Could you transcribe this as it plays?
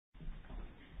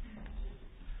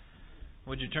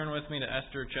Would you turn with me to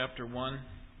Esther chapter 1?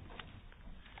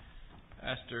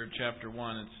 Esther chapter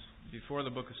 1. It's before the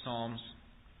book of Psalms.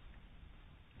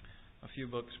 A few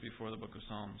books before the book of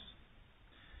Psalms.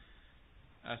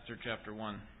 Esther chapter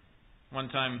 1. One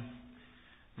time,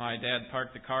 my dad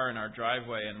parked the car in our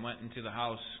driveway and went into the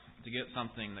house to get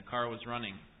something. The car was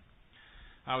running.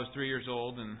 I was 3 years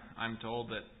old, and I'm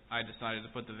told that I decided to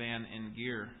put the van in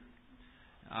gear.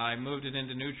 I moved it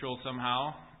into neutral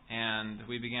somehow, and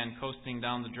we began coasting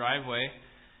down the driveway.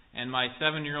 And my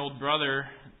 7-year-old brother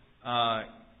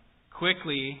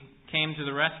quickly came to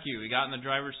the rescue. He got in the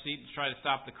driver's seat to try to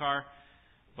stop the car,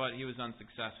 but he was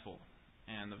unsuccessful.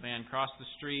 And the van crossed the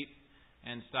street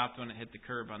and stopped when it hit the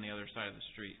curb on the other side of the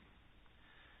street.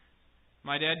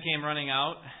 My dad came running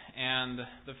out, and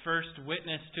the first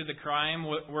witness to the crime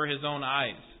were his own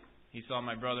eyes. He saw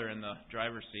my brother in the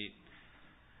driver's seat.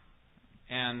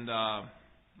 And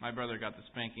my brother got the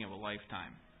spanking of a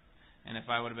lifetime. And if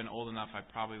I would have been old enough, I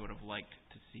probably would have liked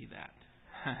to see that.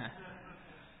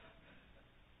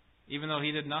 Even though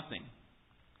he did nothing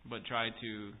but try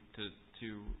to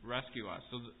rescue us.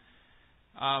 So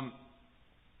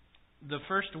the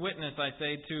first witness, I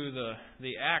say, to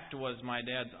the act was my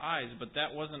dad's eyes, but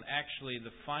that wasn't actually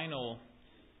the final.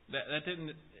 That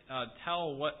didn't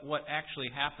tell what actually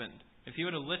happened. If he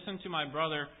would have listened to my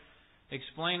brother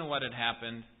explain what had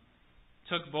happened,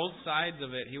 took both sides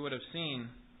of it, he would have seen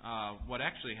what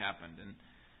actually happened. And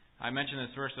I mentioned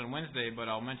this verse on Wednesday, but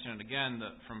I'll mention it again.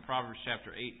 From Proverbs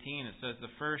chapter 18, it says,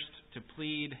 "The first to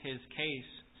plead his case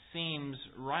seems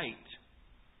right,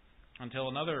 until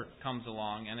another comes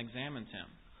along and examines him."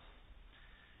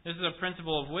 This is a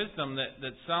principle of wisdom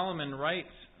that Solomon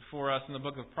writes for us in the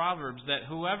book of Proverbs, that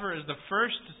whoever is the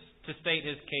first to state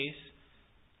his case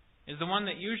is the one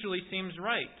that usually seems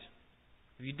right.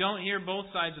 If you don't hear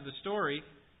both sides of the story,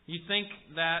 you think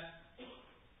that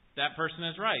person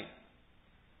is right.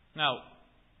 Now,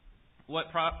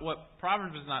 what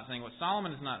Proverbs is not saying, what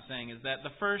Solomon is not saying, is that the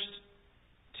first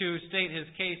to state his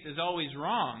case is always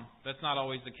wrong. That's not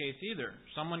always the case either.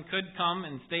 Someone could come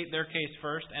and state their case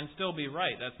first and still be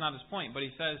right. That's not his point. But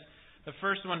he says the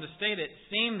first one to state it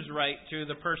seems right to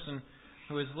the person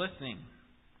who is listening.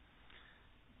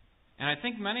 And I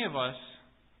think many of us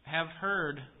have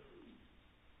heard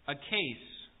a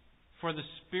case for the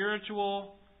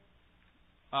spiritual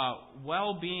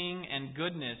well-being and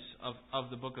goodness of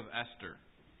the book of Esther,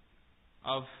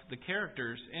 of the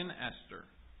characters in Esther.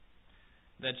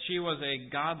 That she was a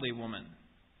godly woman,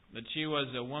 that she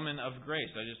was a woman of grace.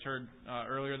 I just heard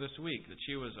earlier this week that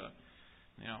she was a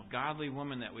godly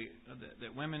woman that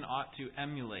women ought to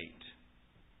emulate.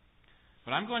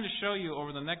 But I'm going to show you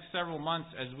over the next several months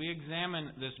as we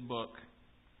examine this book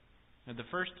that the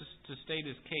first to state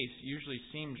his case usually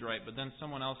seems right, but then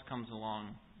someone else comes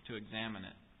along to examine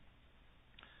it.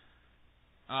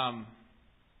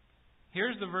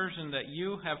 Here's the version that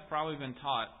you have probably been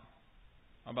taught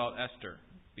about Esther.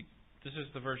 This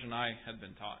is the version I had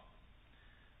been taught.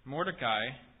 Mordecai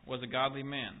was a godly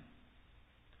man.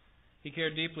 He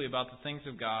cared deeply about the things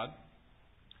of God.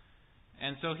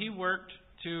 And so he worked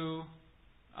to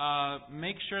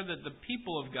make sure that the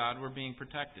people of God were being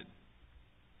protected.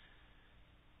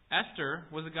 Esther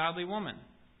was a godly woman.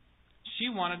 She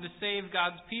wanted to save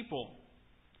God's people.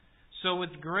 So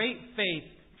with great faith,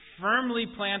 firmly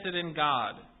planted in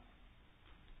God,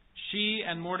 she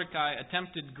and Mordecai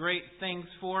attempted great things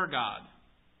for God.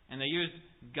 And they used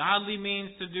godly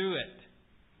means to do it.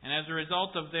 And as a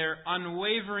result of their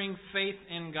unwavering faith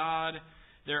in God,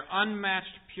 their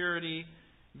unmatched purity,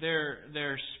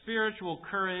 their spiritual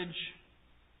courage,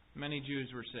 many Jews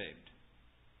were saved.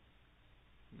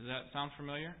 Does that sound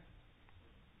familiar?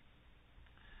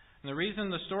 And the reason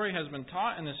the story has been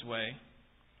taught in this way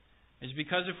is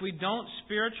because if we don't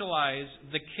spiritualize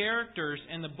the characters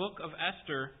in the book of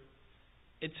Esther,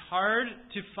 it's hard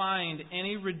to find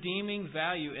any redeeming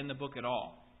value in the book at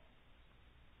all.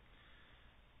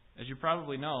 As you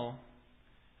probably know,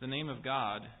 the name of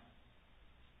God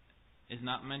is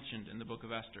not mentioned in the book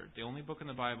of Esther. The only book in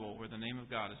the Bible where the name of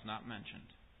God is not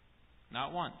mentioned.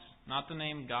 Not once. Not the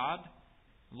name God,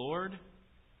 Lord,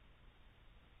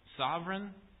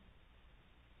 Sovereign.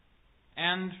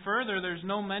 And further, there's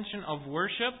no mention of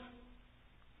worship,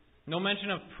 no mention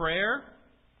of prayer,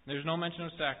 there's no mention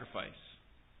of sacrifice.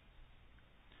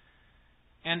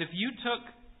 And if you took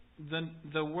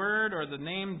the word or the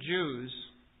name Jews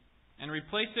and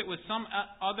replaced it with some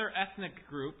other ethnic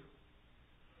group,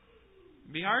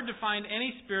 it'd be hard to find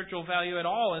any spiritual value at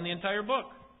all in the entire book.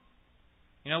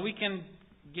 We can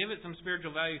give it some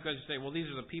spiritual value because you say, well, these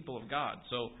are the people of God,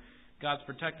 so God's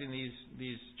protecting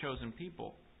these chosen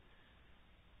people.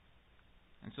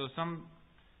 And so some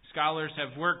scholars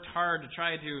have worked hard to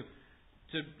try to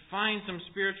find some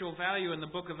spiritual value in the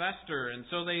book of Esther. And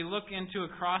so they look into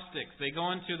acrostics. They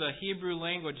go into the Hebrew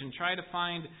language and try to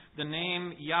find the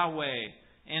name Yahweh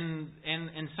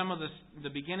in some of the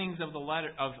beginnings of the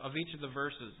letter of each of the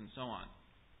verses and so on.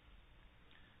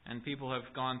 And people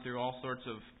have gone through all sorts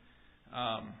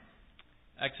of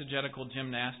exegetical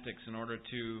gymnastics in order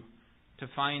to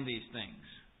find these things.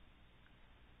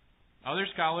 Other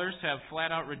scholars have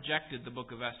flat out rejected the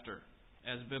book of Esther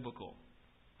as biblical,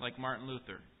 like Martin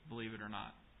Luther, believe it or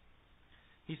not.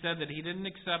 He said that he didn't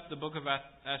accept the book of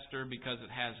Esther because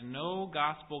it has no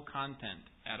gospel content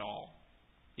at all.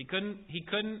 He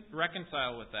couldn't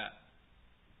reconcile with that.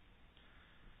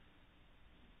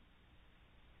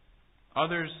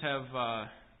 Others have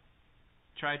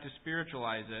tried to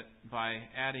spiritualize it by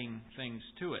adding things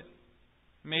to it.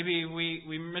 Maybe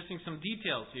we're missing some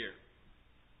details here.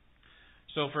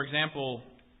 So, for example,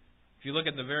 if you look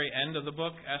at the very end of the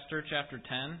book, Esther chapter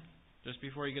 10, just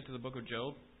before you get to the book of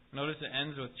Job, notice it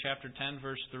ends with chapter 10,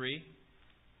 verse 3.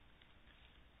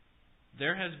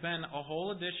 There has been a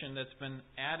whole addition that's been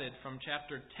added from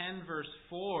chapter 10, verse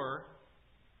 4,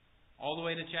 all the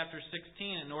way to chapter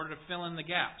 16 in order to fill in the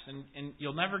gaps. And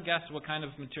you'll never guess what kind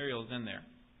of material is in there.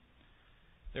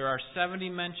 There are 70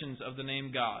 mentions of the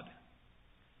name God.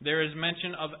 There is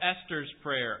mention of Esther's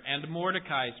prayer and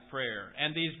Mordecai's prayer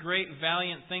and these great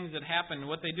valiant things that happen.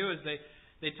 What they do is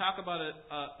they talk about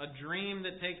a dream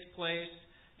that takes place,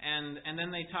 and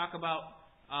then they talk about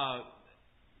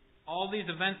all these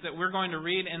events that we're going to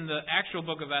read in the actual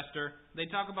book of Esther. They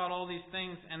talk about all these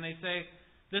things and they say,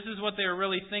 this is what they were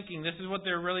really thinking. This is what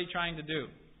they're really trying to do.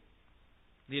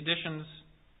 The additions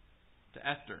to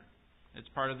Esther. It's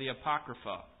part of the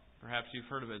Apocrypha. Perhaps you've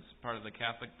heard of it. It's part of the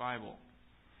Catholic Bible.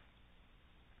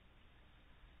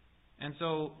 And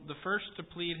so the first to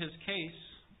plead his case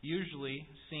usually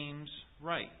seems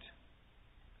right.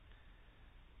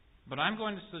 But I'm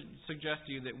going to suggest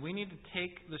to you that we need to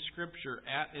take the Scripture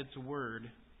at its word,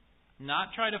 not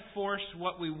try to force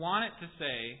what we want it to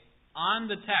say on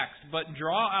the text, but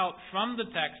draw out from the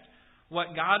text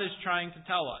what God is trying to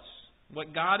tell us,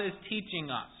 what God is teaching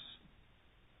us.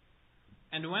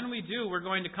 And when we do, we're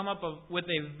going to come up with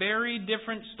a very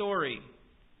different story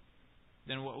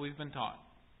than what we've been taught.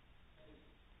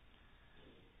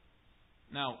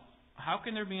 Now, how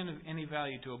can there be any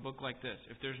value to a book like this?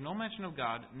 If there's no mention of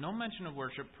God, no mention of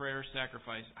worship, prayer,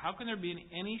 sacrifice, how can there be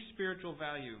any spiritual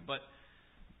value? But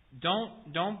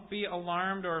don't be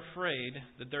alarmed or afraid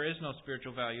that there is no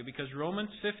spiritual value, because Romans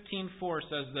 15:4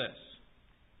 says this: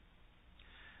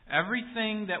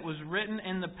 everything that was written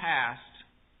in the past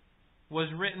was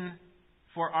written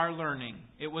for our learning.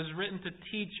 It was written to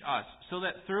teach us, so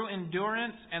that through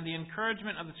endurance and the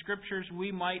encouragement of the Scriptures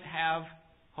we might have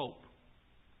hope.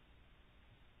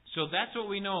 So that's what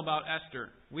we know about Esther.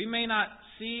 We may not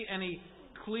see any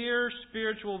clear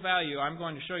spiritual value. I'm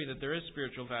going to show you that there is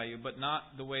spiritual value, but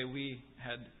not the way we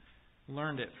had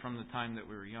learned it from the time that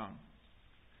we were young.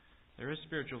 There is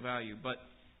spiritual value, but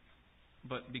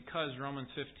because Romans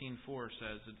 15:4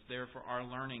 says it's there for our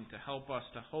learning to help us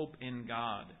to hope in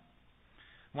God.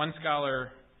 One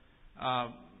scholar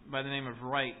by the name of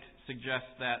Wright suggests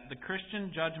that the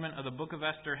Christian judgment of the book of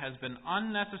Esther has been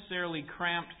unnecessarily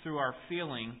cramped through our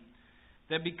feeling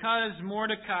that because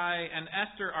Mordecai and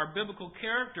Esther are biblical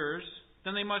characters,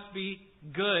 then they must be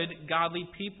good, godly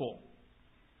people.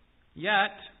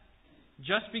 Yet,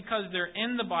 just because they're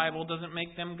in the Bible doesn't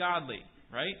make them godly,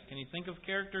 right? Can you think of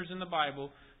characters in the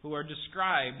Bible who are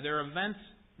described,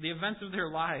 the events of their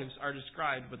lives are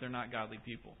described, but they're not godly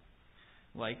people?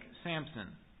 Like Samson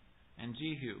and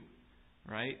Jehu,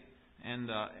 right? And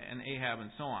Ahab and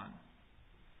so on.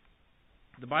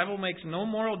 The Bible makes no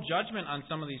moral judgment on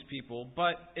some of these people,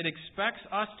 but it expects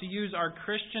us to use our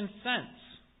Christian sense,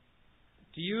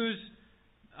 to use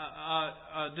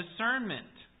discernment,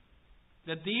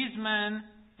 that these men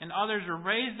and others are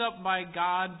raised up by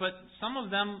God, but some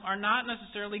of them are not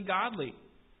necessarily godly.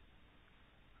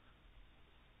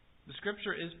 The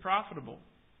Scripture is profitable.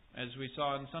 As we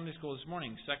saw in Sunday school this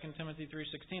morning, 2 Timothy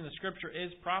 3:16, the Scripture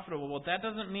is profitable. Well, that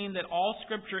doesn't mean that all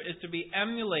Scripture is to be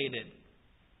emulated.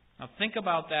 Now think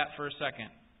about that for a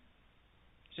second.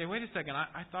 You say, wait a second,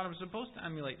 I thought I was supposed to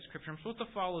emulate Scripture. I'm supposed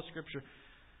to follow Scripture.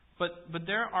 But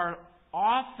there are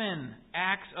often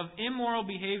acts of immoral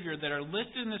behavior that are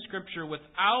listed in the Scripture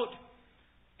without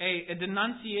a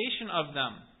denunciation of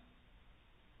them.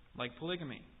 Like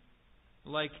polygamy.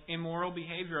 Like immoral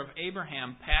behavior of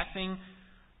Abraham passing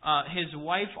his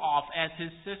wife off as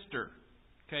his sister.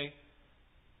 Okay?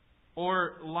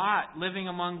 Or Lot living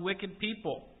among wicked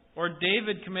people. or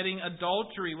David committing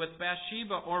adultery with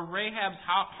Bathsheba, or Rahab's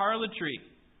harlotry.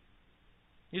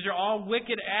 These are all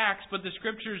wicked acts, but the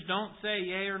Scriptures don't say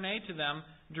yea or nay to them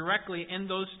directly in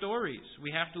those stories.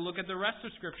 We have to look at the rest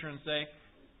of Scripture and say,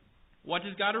 what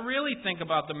does God really think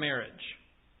about the marriage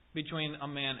between a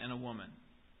man and a woman?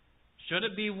 Should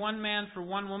it be one man for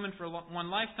one woman for one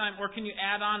lifetime, or can you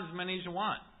add on as many as you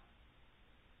want?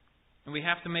 And we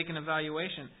have to make an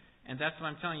evaluation. And that's what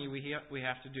I'm telling you we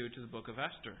have to do to the book of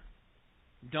Esther.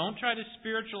 Don't try to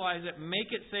spiritualize it,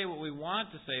 make it say what we want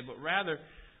it to say, but rather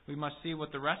we must see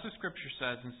what the rest of Scripture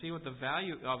says and see what the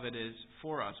value of it is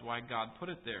for us, why God put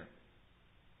it there.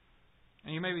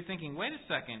 And you may be thinking, wait a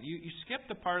second, you skipped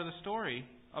the part of the story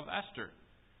of Esther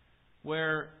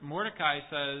where Mordecai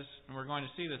says, and we're going to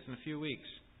see this in a few weeks,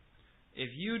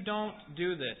 if you don't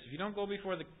do this, if you don't go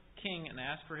before the king and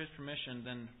ask for his permission,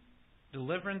 then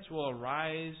deliverance will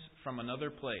arise from another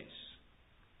place.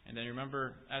 And then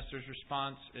remember, Esther's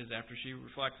response is after she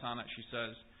reflects on it, she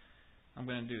says, I'm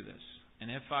going to do this.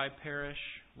 And if I perish,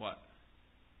 what?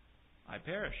 I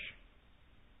perish.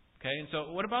 Okay, and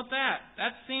so what about that?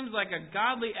 That seems like a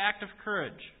godly act of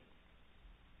courage.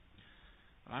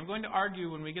 But I'm going to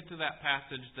argue when we get to that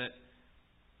passage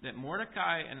that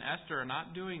Mordecai and Esther are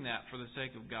not doing that for the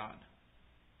sake of God,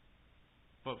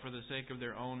 but for the sake of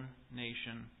their own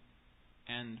nation,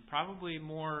 and probably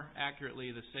more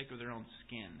accurately, the sake of their own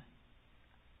skin.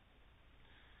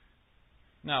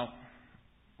 Now,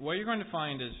 what you're going to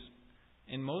find is,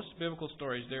 in most biblical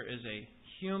stories, there is a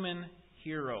human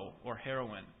hero or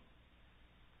heroine.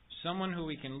 Someone who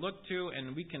we can look to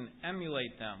and we can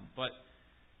emulate them.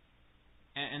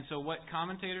 And so what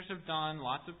commentators have done,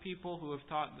 lots of people who have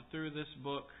taught through this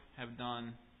book have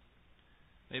done,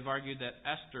 they've argued that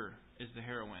Esther is the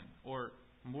heroine or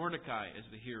Mordecai is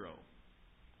the hero.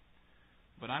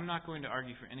 But I'm not going to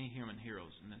argue for any human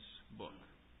heroes in this book.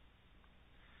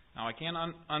 Now, I can't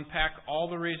unpack all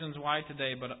the reasons why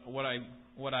today, but what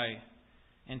I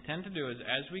intend to do is,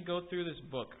 as we go through this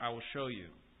book, I will show you.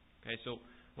 Okay, so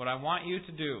what I want you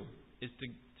to do is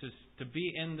to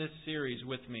be in this series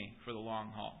with me for the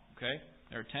long haul. Okay,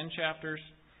 there are 10 chapters.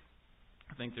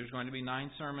 I think there's going to be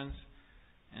 9 sermons,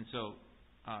 and so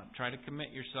try to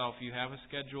commit yourself. You have a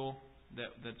schedule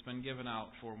that's been given out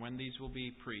for when these will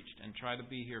be preached, and try to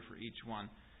be here for each one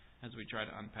as we try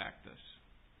to unpack this.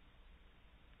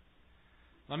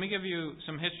 Let me give you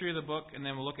some history of the book, and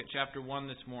then we'll look at chapter 1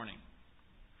 this morning.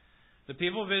 The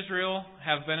people of Israel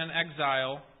have been in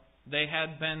exile. They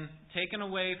had been taken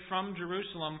away from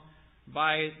Jerusalem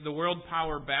by the world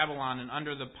power Babylon and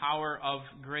under the power of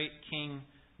great King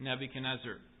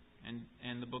Nebuchadnezzar. And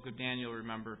in the book of Daniel,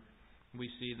 remember, we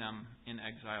see them in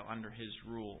exile under his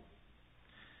rule.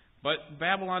 But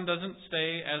Babylon doesn't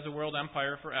stay as a world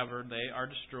empire forever. They are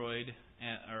destroyed,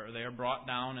 or they are brought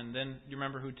down, and then you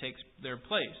remember who takes their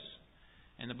place.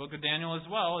 In the book of Daniel as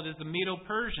well, it is the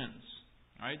Medo-Persians,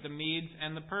 right? The Medes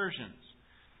and the Persians.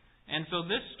 And so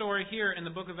this story here in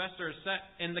the book of Esther is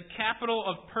set in the capital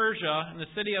of Persia, in the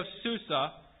city of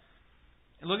Susa.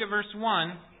 Look at verse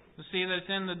 1. You'll see that it's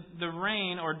in the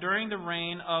reign, or during the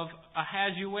reign of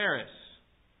Ahasuerus.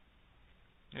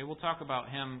 Okay, we'll talk about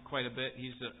him quite a bit.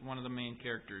 He's one of the main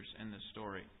characters in this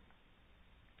story.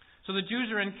 So the Jews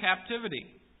are in captivity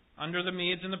under the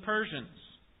Medes and the Persians.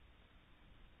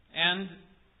 And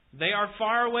they are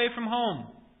far away from home,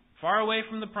 far away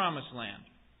from the promised land.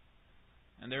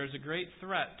 And there is a great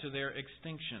threat to their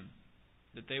extinction,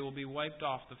 that they will be wiped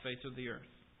off the face of the earth.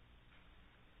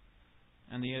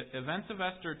 And the events of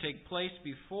Esther take place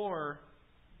before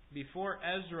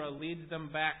Ezra leads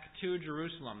them back to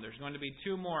Jerusalem. There's going to be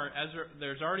 2 more.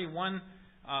 There's already one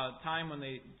time when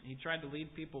he tried to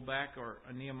lead people back, or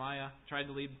Nehemiah tried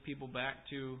to lead people back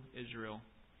to Israel.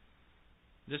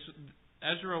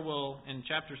 Ezra will, in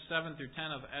chapters 7 through 10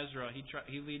 of Ezra,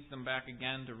 he leads them back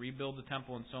again to rebuild the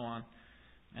temple and so on.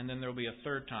 And then there will be a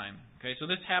 3rd time. Okay, so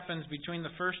this happens between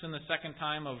the first and the second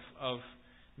time of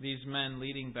these men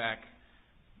leading back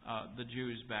the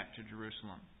Jews back to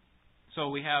Jerusalem. So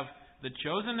we have the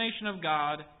chosen nation of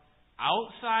God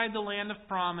outside the land of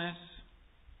promise,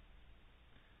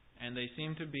 and they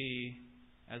seem to be,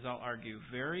 as I'll argue,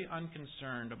 very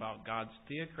unconcerned about God's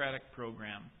theocratic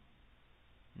program.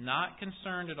 Not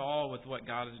concerned at all with what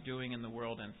God is doing in the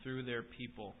world and through their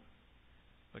people,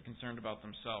 but concerned about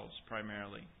themselves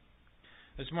primarily.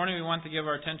 This morning we want to give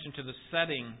our attention to the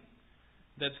setting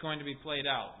that's going to be played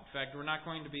out. In fact, we're not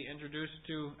going to be introduced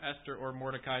to Esther or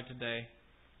Mordecai today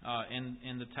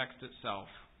in the text itself.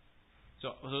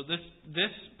 So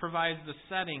this provides the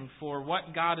setting for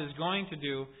what God is going to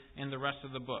do in the rest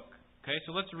of the book. Okay,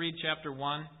 so let's read chapter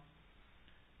 1,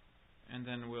 and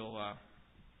then we'll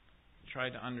try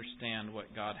to understand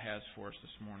what God has for us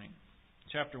this morning.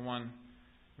 Chapter 1,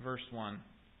 verse 1,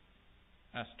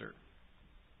 Esther.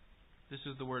 This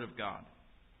is the Word of God.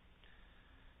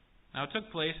 Now it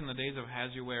took place in the days of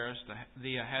Ahasuerus,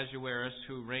 the Ahasuerus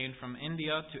who reigned from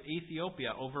India to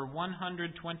Ethiopia over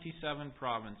 127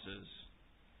 provinces.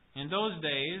 In those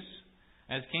days,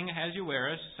 as King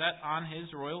Ahasuerus sat on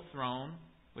his royal throne,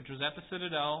 which was at the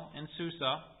citadel in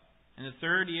Susa, in the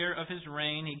 3rd year of his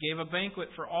reign, he gave a banquet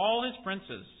for all his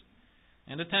princes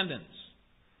and attendants,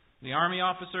 the army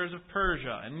officers of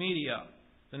Persia and Media,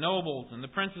 the nobles and the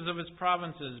princes of his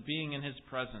provinces being in his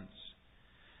presence.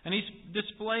 And he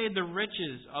displayed the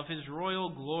riches of his royal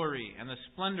glory and the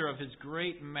splendor of his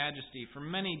great majesty for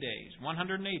many days,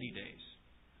 180 days.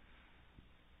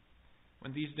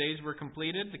 When these days were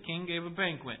completed, the king gave a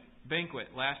banquet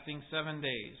lasting 7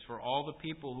 days for all the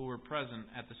people who were present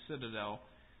at the citadel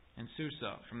in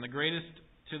Susa, from the greatest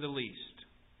to the least,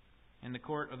 in the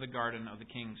court of the garden of the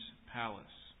king's palace.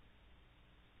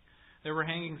 There were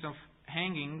hangings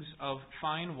of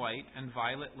fine white and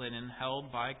violet linen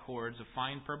held by cords of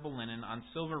fine purple linen on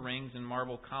silver rings and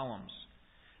marble columns,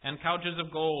 and couches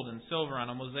of gold and silver on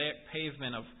a mosaic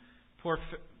pavement of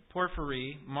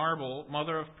porphyry, marble,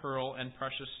 mother of pearl, and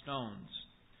precious stones.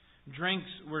 Drinks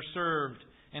were served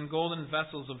in golden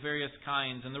vessels of various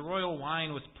kinds, and the royal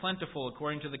wine was plentiful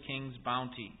according to the king's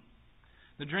bounty.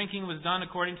 The drinking was done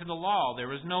according to the law. There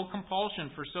was no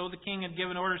compulsion, for so the king had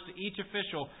given orders to each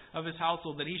official of his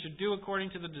household that he should do according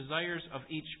to the desires of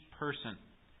each person.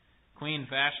 Queen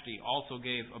Vashti also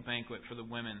gave a banquet for the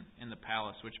women in the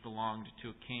palace which belonged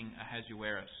to King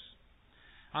Ahasuerus.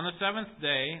 On the 7th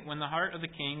day, when the heart of the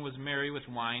king was merry with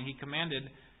wine, he commanded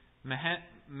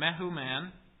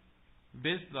Mehuman,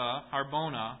 Biztha,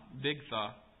 Harbona,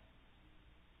 Bigtha,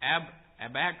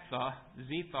 Abagtha,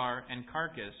 Zethar, and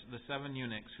Carcass, the 7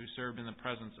 eunuchs who served in the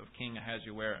presence of King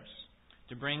Ahasuerus,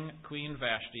 to bring Queen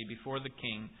Vashti before the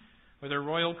king with her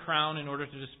royal crown in order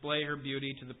to display her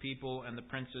beauty to the people and the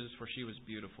princes, for she was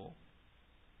beautiful.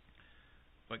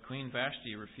 But Queen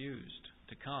Vashti refused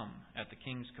to come at the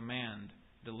king's command,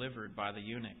 delivered by the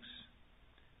eunuchs.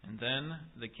 And then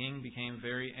the king became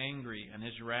very angry, and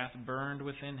his wrath burned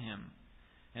within him.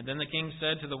 And then the king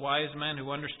said to the wise men who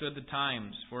understood the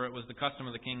times, for it was the custom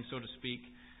of the king, so to speak,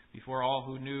 before all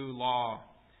who knew law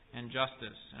and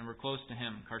justice and were close to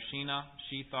him, Karshena,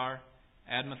 Shethar,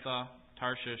 Admatha,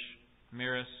 Tarshish,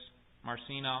 Meres,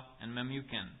 Marsena, and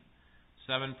Memucan,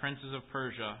 7 princes of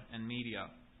Persia and Media,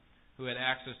 who had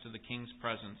access to the king's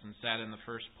presence and sat in the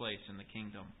first place in the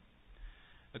kingdom.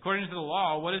 According to the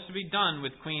law, what is to be done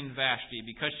with Queen Vashti,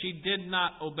 because she did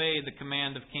not obey the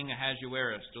command of King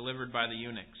Ahasuerus, delivered by the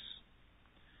eunuchs?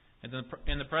 In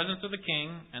the presence of the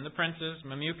king and the princes,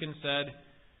 Memucan said,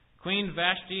 Queen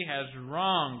Vashti has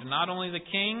wronged not only the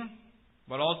king,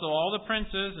 but also all the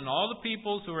princes and all the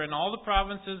peoples who are in all the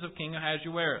provinces of King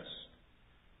Ahasuerus.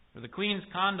 For the queen's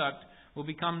conduct will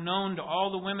become known to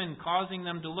all the women, causing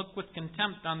them to look with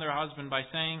contempt on their husband by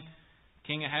saying,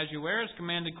 King Ahasuerus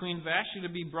commanded Queen Vashti to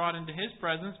be brought into his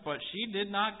presence, but she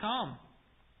did not come.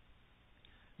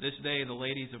 This day the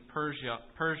ladies of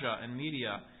Persia and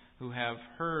Media, who have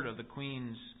heard of the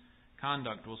queen's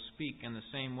conduct, will speak in the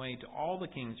same way to all the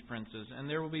king's princes, and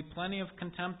there will be plenty of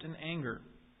contempt and anger.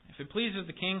 If it pleases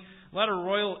the king, let a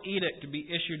royal edict be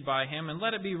issued by him, and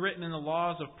let it be written in the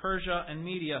laws of Persia and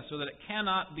Media, so that it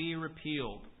cannot be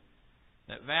repealed,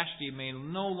 that Vashti may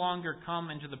no longer come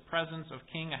into the presence of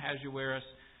King Ahasuerus,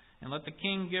 and let the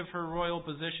king give her royal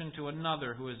position to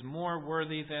another who is more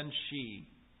worthy than she.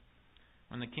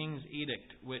 When the king's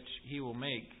edict, which he will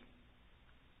make,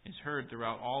 is heard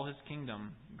throughout all his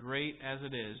kingdom, great as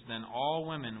it is, then all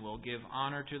women will give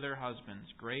honor to their husbands,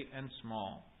 great and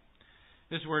small.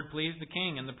 This word pleased the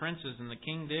king and the princes, and the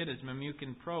king did as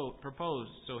Memucan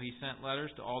proposed. So he sent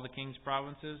letters to all the king's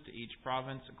provinces, to each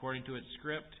province according to its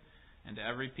script, and to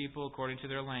every people according to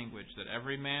their language, that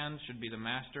every man should be the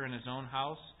master in his own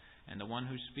house, and the one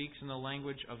who speaks in the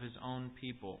language of his own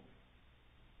people.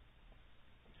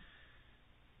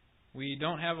 We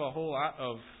don't have a whole lot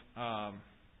of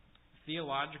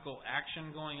theological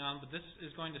action going on, but this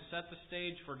is going to set the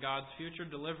stage for God's future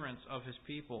deliverance of His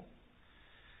people.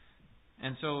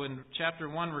 And so in chapter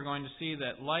 1 we're going to see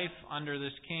that life under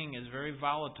this king is very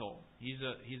volatile. He's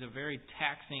a very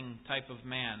taxing type of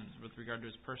man with regard to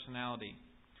his personality.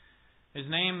 His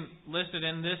name listed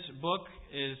in this book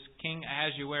is King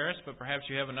Ahasuerus, but perhaps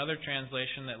you have another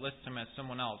translation that lists him as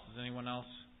someone else. Does anyone else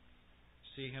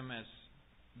see him as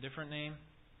a different name?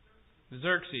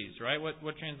 Xerxes, right? What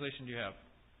translation do you have?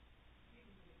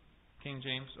 King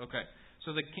James? Okay.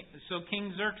 So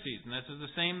King Xerxes, and this is the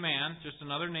same man, just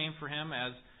another name for him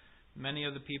as Many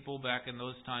of the people back in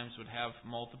those times would have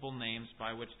multiple names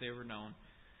by which they were known.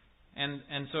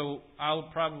 And so I'll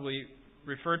probably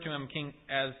refer to him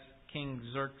as King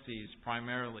Xerxes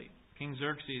primarily. King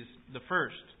Xerxes the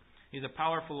first. He's a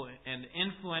powerful and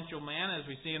influential man, as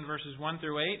we see in verses 1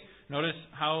 through 8. Notice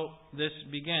how this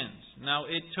begins. Now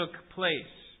it took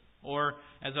place. Or,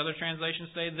 as other translations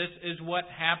say, this is what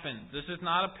happened. This is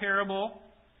not a parable.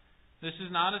 This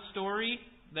is not a story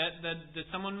that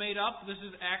someone made up. This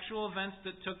is actual events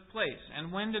that took place.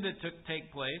 And when did it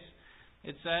take place?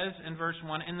 It says in verse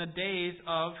 1, in the days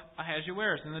of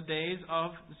Ahasuerus, in the days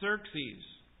of Xerxes.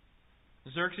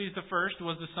 Xerxes the first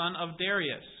was the son of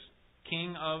Darius,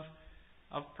 king of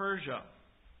Persia.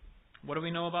 What do we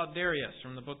know about Darius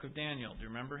from the book of Daniel? Do you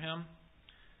remember him?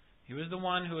 He was the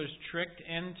one who was tricked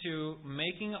into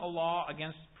making a law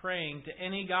against praying to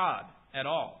any god at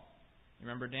all.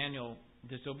 Remember, Daniel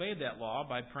disobeyed that law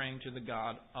by praying to the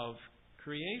God of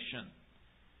creation.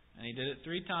 And he did it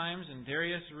 3 times, and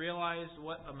Darius realized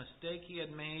what a mistake he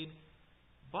had made.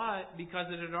 But because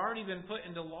it had already been put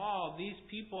into law, these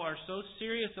people are so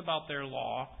serious about their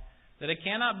law that it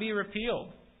cannot be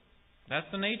repealed. That's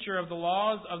the nature of the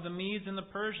laws of the Medes and the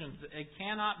Persians. It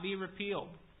cannot be repealed.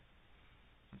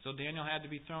 And so Daniel had to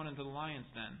be thrown into the lion's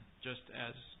den, just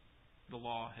as the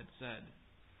law had said.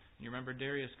 You remember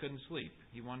Darius couldn't sleep.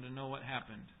 He wanted to know what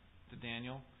happened to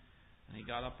Daniel. And he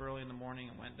got up early in the morning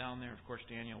and went down there. Of course,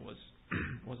 Daniel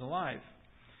was alive.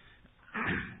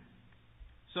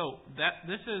 So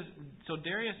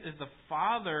Darius is the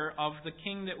father of the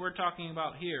king that we're talking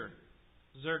about here,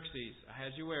 Xerxes,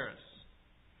 Ahasuerus.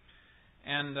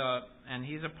 And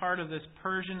he's a part of this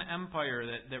Persian empire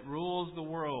that rules the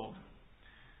world.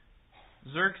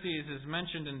 Xerxes is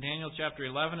mentioned in Daniel chapter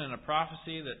 11 in a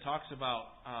prophecy that talks about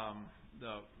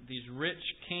these rich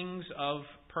kings of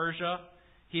Persia.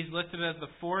 He's listed as the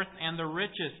 4th and the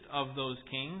richest of those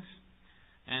kings.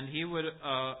 And he would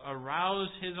arouse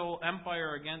his whole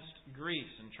empire against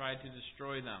Greece and try to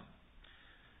destroy them.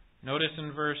 Notice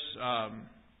in verse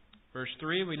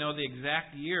 3, we know the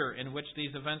exact year in which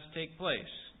these events take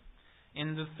place.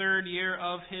 In the 3rd year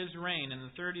of his reign, in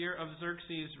the 3rd year of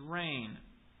Xerxes' reign,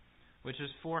 which is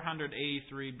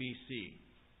 483 BC,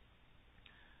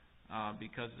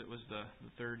 because it was the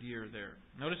 3rd year there.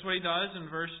 Notice what he does in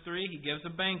verse 3. He gives a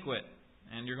banquet.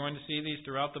 And you're going to see these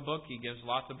throughout the book. He gives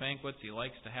lots of banquets. He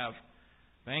likes to have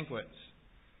banquets.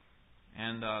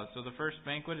 And so the first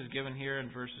banquet is given here in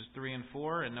verses 3 and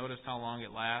 4. And notice how long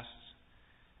it lasts.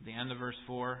 At the end of verse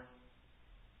 4,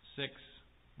 6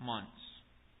 months.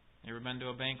 You ever been to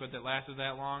a banquet that lasted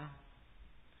that long?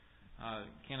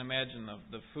 Can't imagine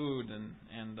the food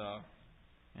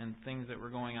and things that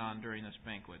were going on during this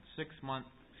banquet. 6-month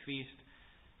feast.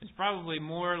 It's probably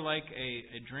more like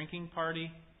a drinking party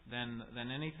than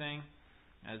anything,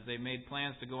 as they made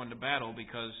plans to go into battle,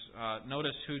 because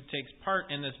notice who takes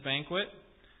part in this banquet.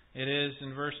 It is,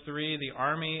 in verse 3, the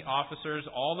army officers,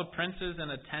 all the princes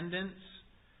and attendants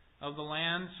of the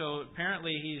land. So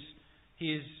apparently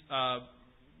he's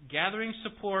gathering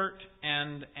support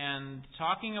and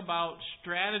talking about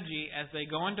strategy as they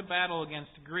go into battle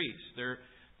against Greece.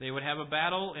 They would have a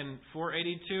battle in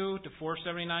 482 to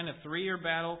 479, a 3-year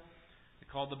battle. They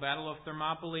called the Battle of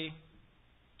Thermopylae.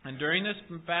 And during this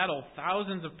battle,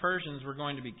 thousands of Persians were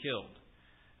going to be killed.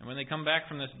 And when they come back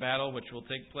from this battle, which will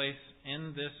take place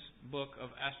in this book of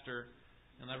Esther,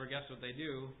 you'll never guess what they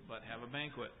do, but have a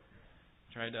banquet.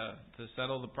 Try to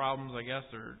settle the problems, I guess,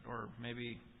 or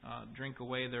maybe drink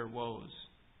away their woes.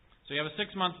 So you have a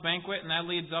 6-month banquet, and that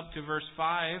leads up to verse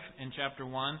 5 in chapter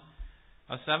 1.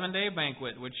 A 7-day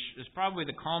banquet, which is probably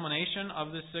the culmination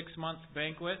of this 6-month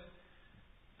banquet.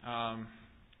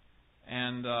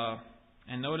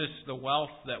 And notice the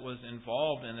wealth that was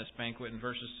involved in this banquet in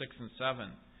verses 6 and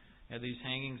 7. You had these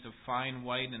hangings of fine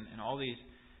white and all these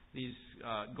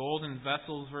golden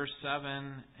vessels, verse 7,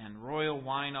 and royal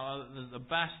wine. The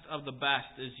best of the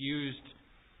best is used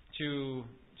to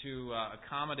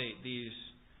accommodate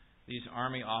these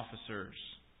army officers.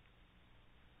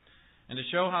 And to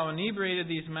show how inebriated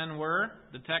these men were,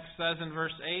 the text says in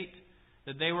verse 8,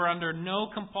 that they were under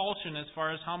no compulsion as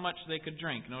far as how much they could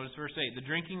drink. Notice verse 8. The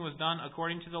drinking was done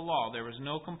according to the law. There was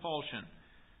no compulsion.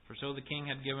 For so the king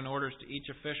had given orders to each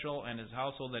official and his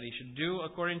household that he should do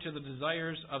according to the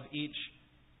desires of each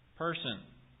person.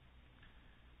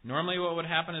 Normally what would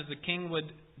happen is the king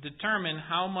would determine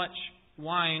how much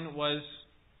wine was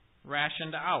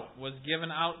rationed out, was given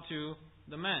out to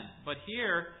the men. But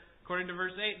here, according to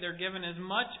verse 8, they're given as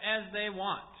much as they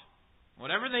want.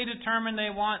 Whatever they determine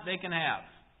they want, they can have.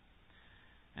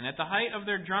 And at the height of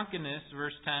their drunkenness,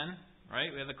 verse 10, right,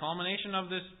 we have the culmination of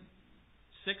this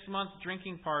 6-month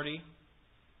drinking party.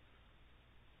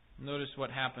 Notice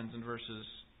what happens in verses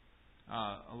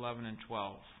 11 and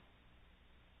 12.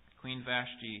 Queen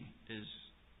Vashti is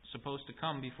supposed to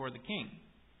come before the king.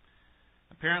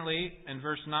 Apparently, in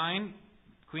verse 9,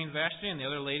 Queen Vashti and the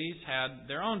other ladies had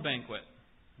their own banquet.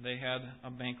 They had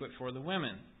a banquet for the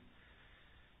women.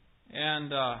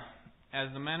 And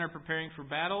as the men are preparing for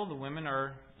battle, the women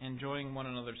are enjoying one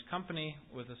another's company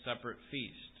with a separate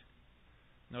feast.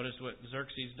 Notice what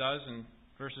Xerxes does in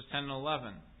verses 10 and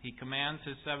 11. He commands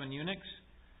his 7 eunuchs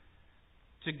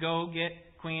to go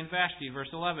get Queen Vashti. Verse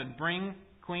 11, bring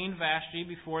Queen Vashti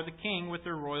before the king with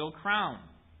her royal crown.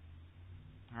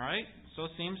 All right? So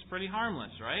it seems pretty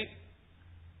harmless, right?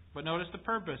 But notice the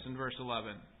purpose in verse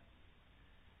 11.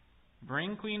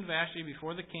 Bring Queen Vashti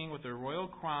before the king with her royal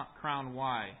crown.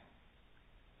 Why?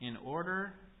 In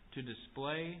order to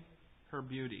display her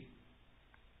beauty.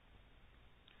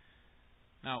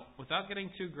 Now, without getting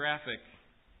too graphic,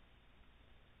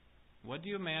 what do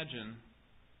you imagine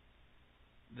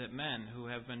that men who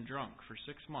have been drunk for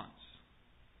 6 months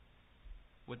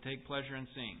would take pleasure in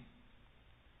seeing?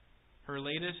 Her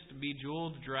latest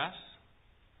bejeweled dress?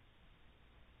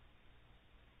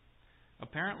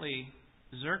 Apparently,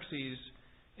 Xerxes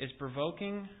is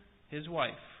provoking his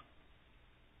wife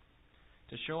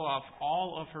to show off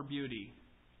all of her beauty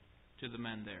to the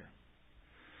men there,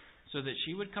 so that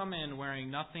she would come in wearing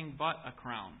nothing but a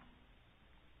crown.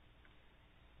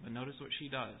 But notice what she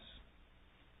does.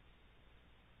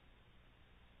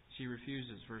 She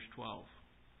refuses, verse 12.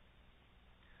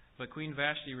 But Queen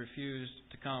Vashti refused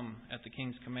to come at the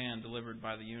king's command delivered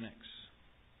by the eunuchs.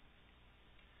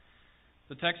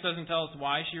 The text doesn't tell us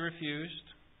why she refused,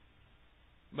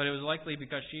 but it was likely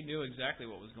because she knew exactly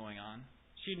what was going on.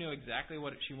 She knew exactly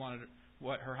what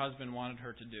her husband wanted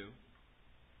her to do.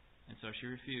 And so she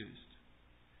refused.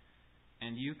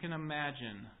 And you can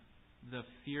imagine the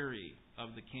fury of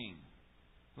the king.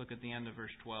 Look at the end of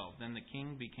verse 12. Then the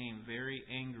king became very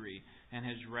angry, and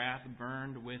his wrath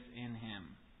burned within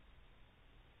him.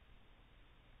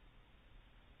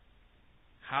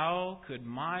 How could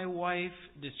my wife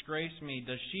disgrace me?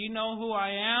 Does she know who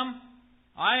I am?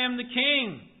 I am the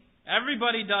king.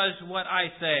 Everybody does what I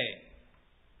say,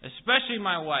 especially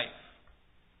my wife.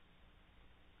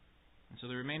 And so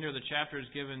the remainder of the chapter is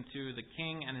given to the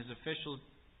king and his officials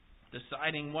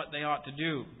deciding what they ought to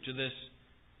do to this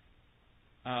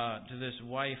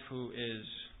wife who is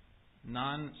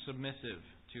non-submissive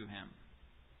to him.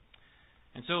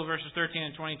 And so verses 13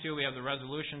 and 22, we have the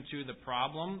resolution to the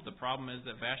problem. The problem is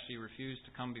that Vashti refused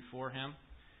to come before him.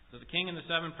 So the king and the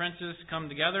 7 princes come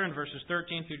together in verses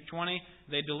 13 through 20.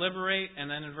 They deliberate, and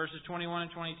then in verses 21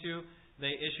 and 22,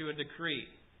 they issue a decree.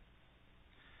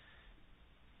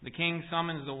 The king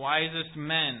summons the wisest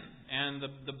men and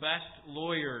the best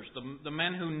lawyers, the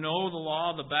men who know the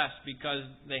law the best, because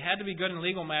they had to be good in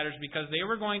legal matters, because they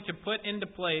were going to put into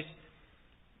place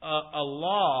a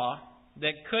law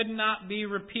that could not be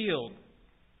repealed.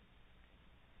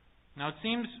 Now it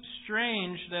seems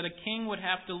strange that a king would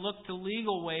have to look to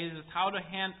legal ways as how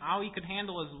he could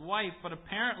handle his wife, but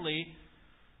apparently,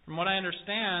 from what I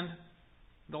understand,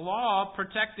 the law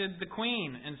protected the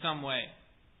queen in some way.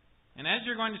 And as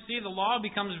you're going to see, the law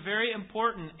becomes very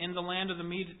important in the land of the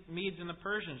Medes and the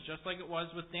Persians, just like it was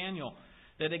with Daniel.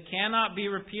 That it cannot be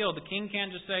repealed. The king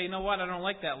can't just say, you know what, I don't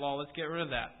like that law, let's get rid of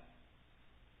that.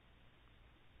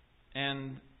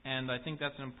 And I think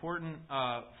that's an important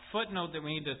footnote that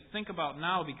we need to think about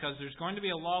now, because there's going to be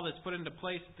a law that's put into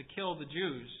place to kill the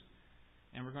Jews.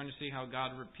 And we're going to see how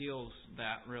God repeals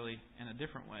that really in a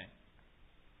different way.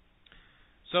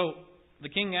 So the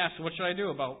king asks, what should I do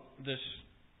about this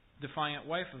defiant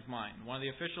wife of mine? One of the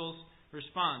officials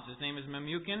responds. His name is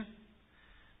Memucan.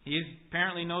 He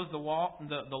apparently knows the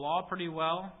law pretty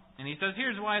well. And he says,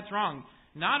 here's why it's wrong.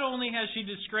 Not only has she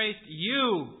disgraced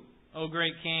you, O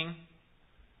great king,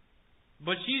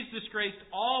 but she's disgraced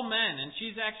all men, and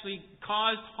she's actually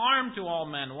caused harm to all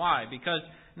men. Why? Because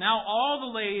now all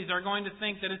the ladies are going to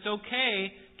think that it's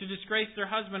okay to disgrace their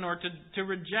husband or to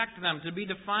reject them, to be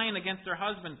defiant against their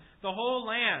husband. The whole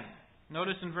land.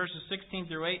 Notice in verses 16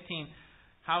 through 18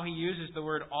 how he uses the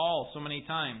word all so many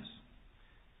times.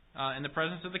 In the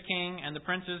presence of the king and the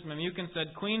princes, Memucan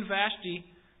said, Queen Vashti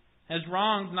has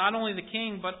wronged not only the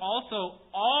king, but also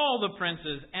all the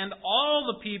princes and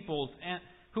all the peoples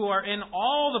who are in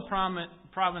all the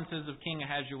provinces of King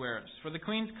Ahasuerus. For the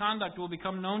queen's conduct will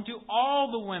become known to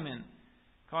all the women,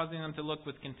 causing them to look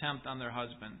with contempt on their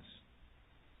husbands.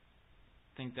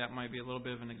 I think that might be a little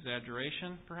bit of an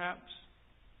exaggeration, perhaps.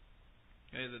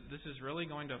 Okay, that this is really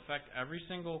going to affect every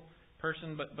single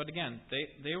person. But again,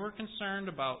 they were concerned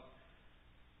about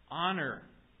honor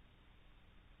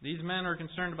These men are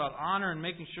concerned about honor and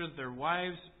making sure that their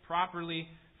wives properly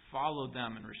followed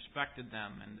them and respected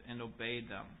them and obeyed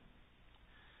them.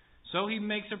 So he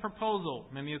makes a proposal,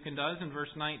 Memucan does, in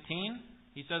verse 19.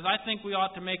 He says, I think we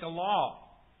ought to make a law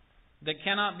that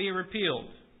cannot be repealed.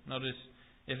 Notice,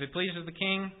 if it pleases the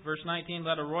king, verse 19,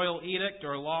 let a royal edict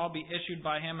or a law be issued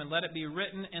by him, and let it be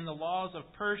written in the laws of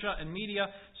Persia and Media,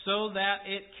 so that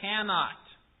it cannot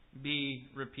be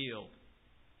repealed.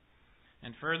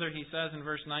 And further, he says in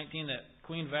verse 19 that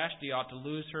Queen Vashti ought to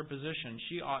lose her position.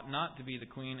 She ought not to be the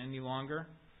queen any longer.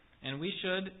 And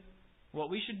what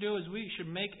we should do is we should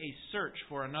make a search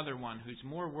for another one who's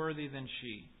more worthy than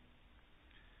she.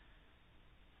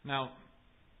 Now,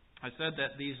 I said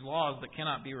that these laws that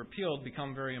cannot be repealed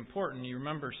become very important. You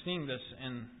remember seeing this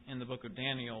in the book of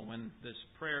Daniel when this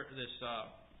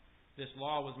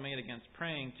law was made against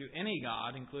praying to any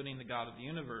god, including the God of the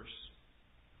universe.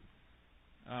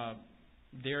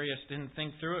 Darius didn't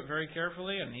think through it very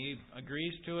carefully, and he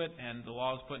agrees to it, and the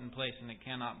law is put in place, and it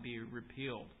cannot be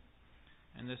repealed.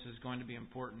 And this is going to be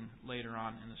important later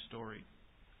on in the story.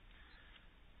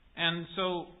 And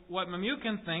so what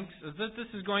Memucan thinks is that this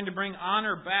is going to bring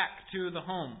honor back to the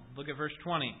home. Look at verse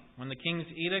 20. When the king's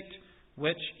edict,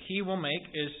 which he will make,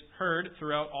 is heard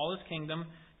throughout all his kingdom,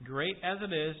 great as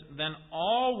it is, then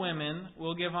all women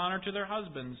will give honor to their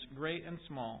husbands, great and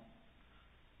small.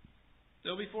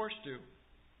 They'll be forced to.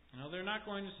 They're not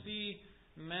going to see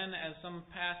men as some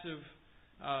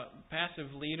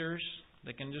passive leaders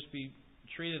that can just be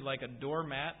treated like a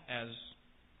doormat as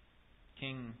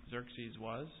King Xerxes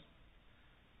was.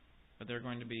 But they're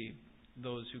going to be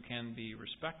those who can be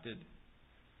respected.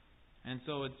 And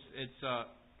so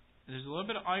there's a little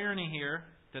bit of irony here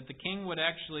that the king would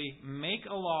actually make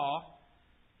a law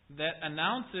that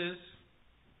announces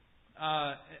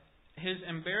his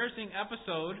embarrassing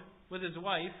episode with his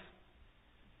wife,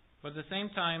 but at the same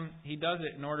time he does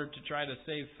it in order to try to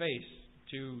save face,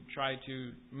 to try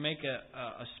to make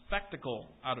a spectacle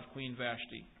out of Queen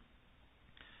Vashti.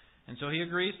 And so he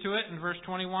agrees to it in verse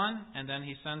 21, and then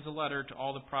he sends a letter to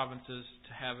all the provinces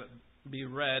to have it be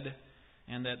read,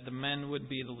 and that the men would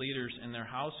be the leaders in their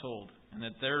household, and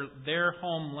that their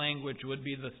home language would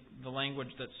be the language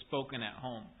that's spoken at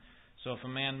home. So if a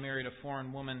man married a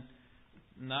foreign woman,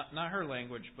 not her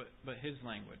language, but his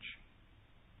language.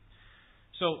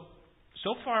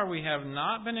 So far we have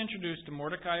not been introduced to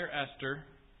Mordecai or Esther,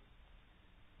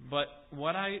 but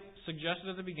what I suggested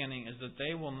at the beginning is that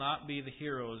they will not be the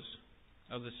heroes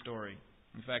of the story.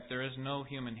 In fact, there is no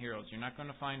human heroes. You're not going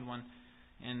to find one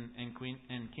in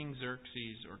King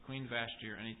Xerxes or Queen Vashti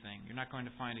or anything. You're not going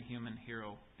to find a human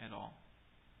hero at all.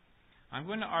 I'm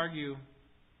going to argue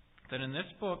that in this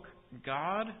book,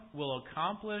 God will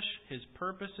accomplish His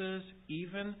purposes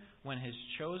even when His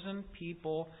chosen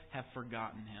people have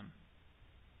forgotten Him.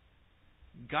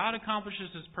 God accomplishes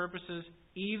His purposes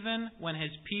even when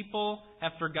His people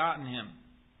have forgotten Him.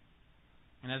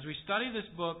 And as we study this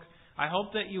book, I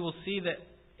hope that you will see that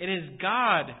it is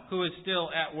God who is still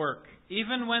at work.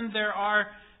 Even when there are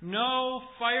no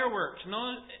fireworks,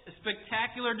 no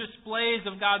spectacular displays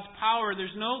of God's power,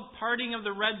 there's no parting of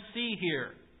the Red Sea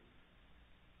here.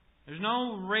 There's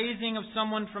no raising of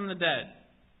someone from the dead.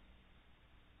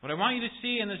 What I want you to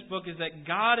see in this book is that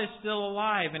God is still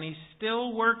alive and He's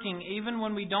still working even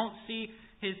when we don't see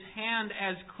His hand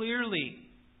as clearly.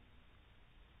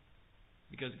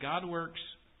 Because God works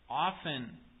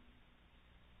often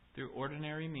through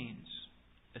ordinary means,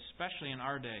 especially in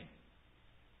our day.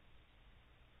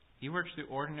 He works through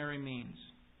ordinary means.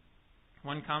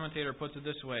 One commentator puts it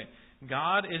this way: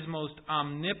 God is most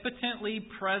omnipotently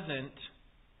present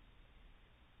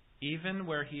even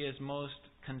where He is most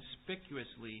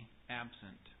conspicuously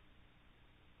absent.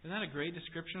 Isn't that a great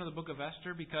description of the book of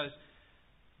Esther? Because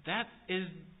that is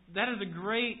a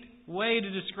great way to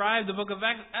describe the book of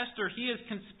Esther. He is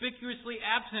conspicuously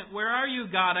absent. Where are you,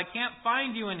 God? I can't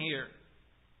find you in here.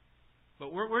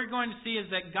 But what we're going to see is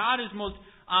that God is most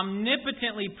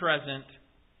omnipotently present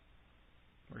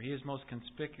where He is most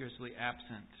conspicuously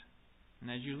absent.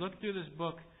 And as you look through this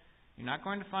book, you're not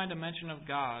going to find a mention of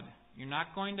God. You're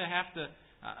not going to have to,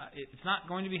 it's not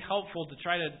going to be helpful to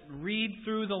try to read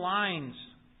through the lines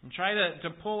and try to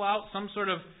pull out some sort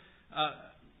of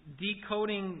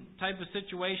decoding type of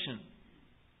situation.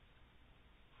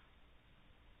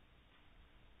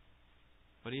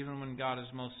 But even when God is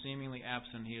most seemingly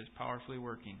absent, He is powerfully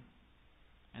working.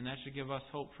 And that should give us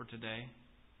hope for today.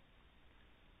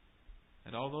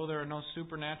 That although there are no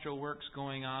supernatural works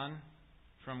going on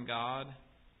from God,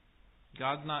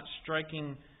 God's not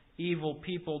striking evil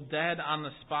people dead on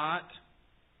the spot.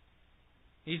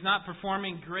 He's not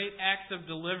performing great acts of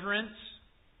deliverance.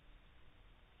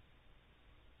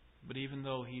 But even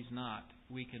though He's not,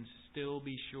 we can still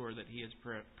be sure that He is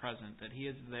present, that He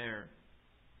is there,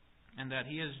 and that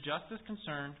He is just as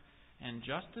concerned and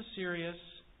just as serious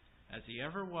as He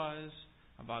ever was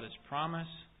about His promise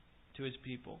to His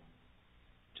people.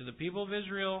 To the people of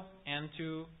Israel and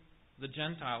to the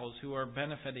Gentiles who are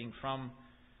benefiting from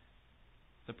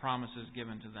the promises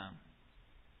given to them.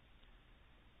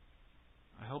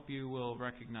 I hope you will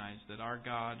recognize that our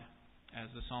God, as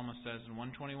the psalmist says in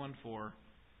 121:4,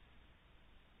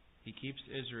 He keeps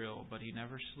Israel, but He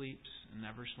never sleeps and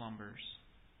never slumbers.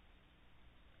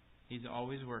 He's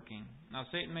always working. Now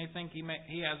Satan may think he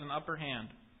has an upper hand,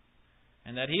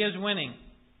 and that he is winning,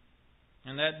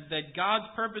 and that God's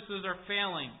purposes are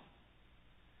failing,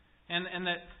 and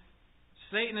that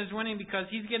Satan is winning because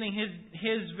he's getting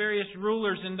his various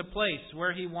rulers into place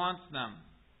where he wants them.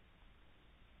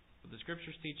 But the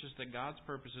Scriptures teach us that God's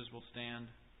purposes will stand,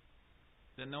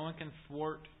 that no one can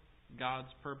thwart God's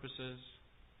purposes.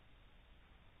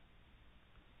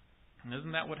 And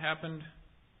isn't that what happened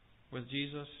with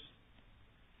Jesus?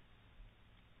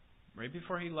 Right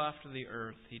before He left the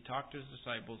earth, He talked to His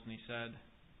disciples and He said,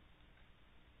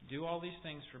 "Do all these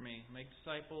things for me. Make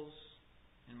disciples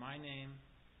in my name."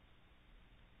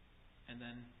 And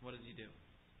then what does He do?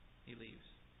 He leaves.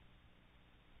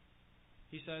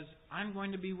 He says, "I'm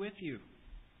going to be with you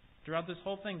throughout this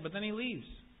whole thing." But then He leaves.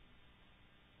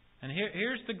 And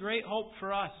here's the great hope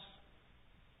for us.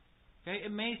 Okay?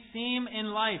 It may seem in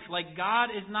life like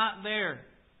God is not there,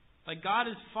 like God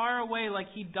is far away, like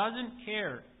He doesn't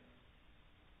care.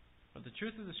 But the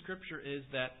truth of the Scripture is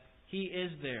that He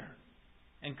is there.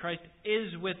 And Christ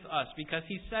is with us because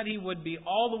He said He would be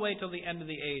all the way till the end of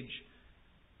the age.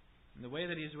 And the way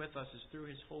that He is with us is through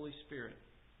His Holy Spirit.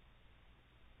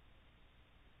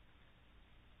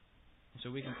 So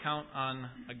we can count on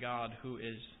a God who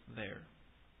is there.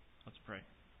 Let's pray.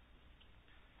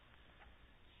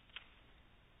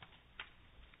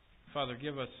 Father,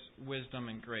 give us wisdom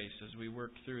and grace as we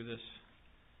work through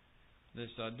this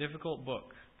difficult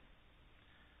book.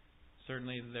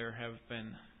 Certainly there have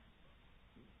been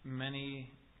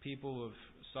many people who have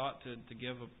sought to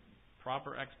give a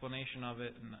proper explanation of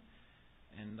it,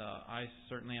 and I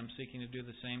certainly am seeking to do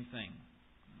the same thing.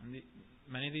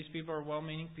 Many of these people are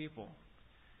well-meaning people.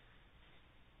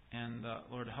 And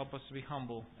Lord, help us to be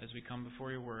humble as we come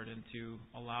before Your Word and to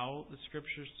allow the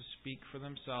Scriptures to speak for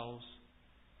themselves.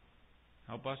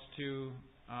 Help us to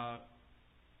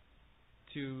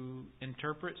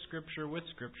interpret Scripture with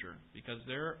Scripture, because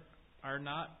there's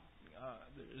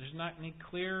not any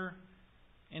clear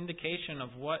indication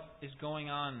of what is going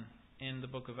on in the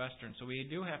book of Esther. And so we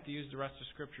do have to use the rest of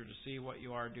Scripture to see what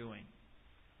You are doing.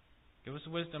 Give us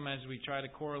wisdom as we try to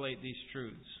correlate these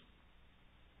truths.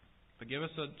 But give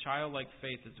us a childlike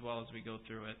faith as well as we go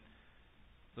through it,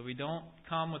 so we don't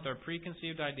come with our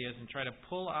preconceived ideas and try to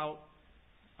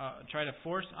try to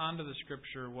force onto the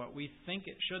Scripture what we think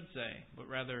it should say, but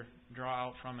rather draw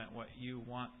out from it what You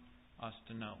want us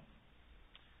to know.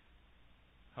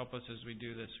 Help us as we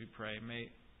do this, we pray.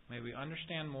 May we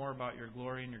understand more about Your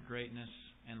glory and Your greatness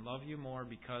and love You more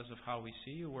because of how we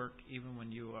see You work even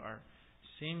when You are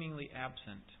seemingly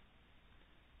absent.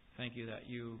 Thank You that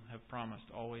You have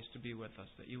promised always to be with us,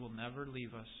 that You will never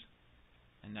leave us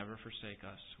and never forsake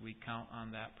us. We count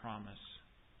on that promise,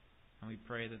 and we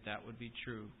pray that that would be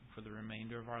true for the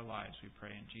remainder of our lives. We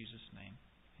pray in Jesus' name.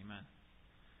 Amen.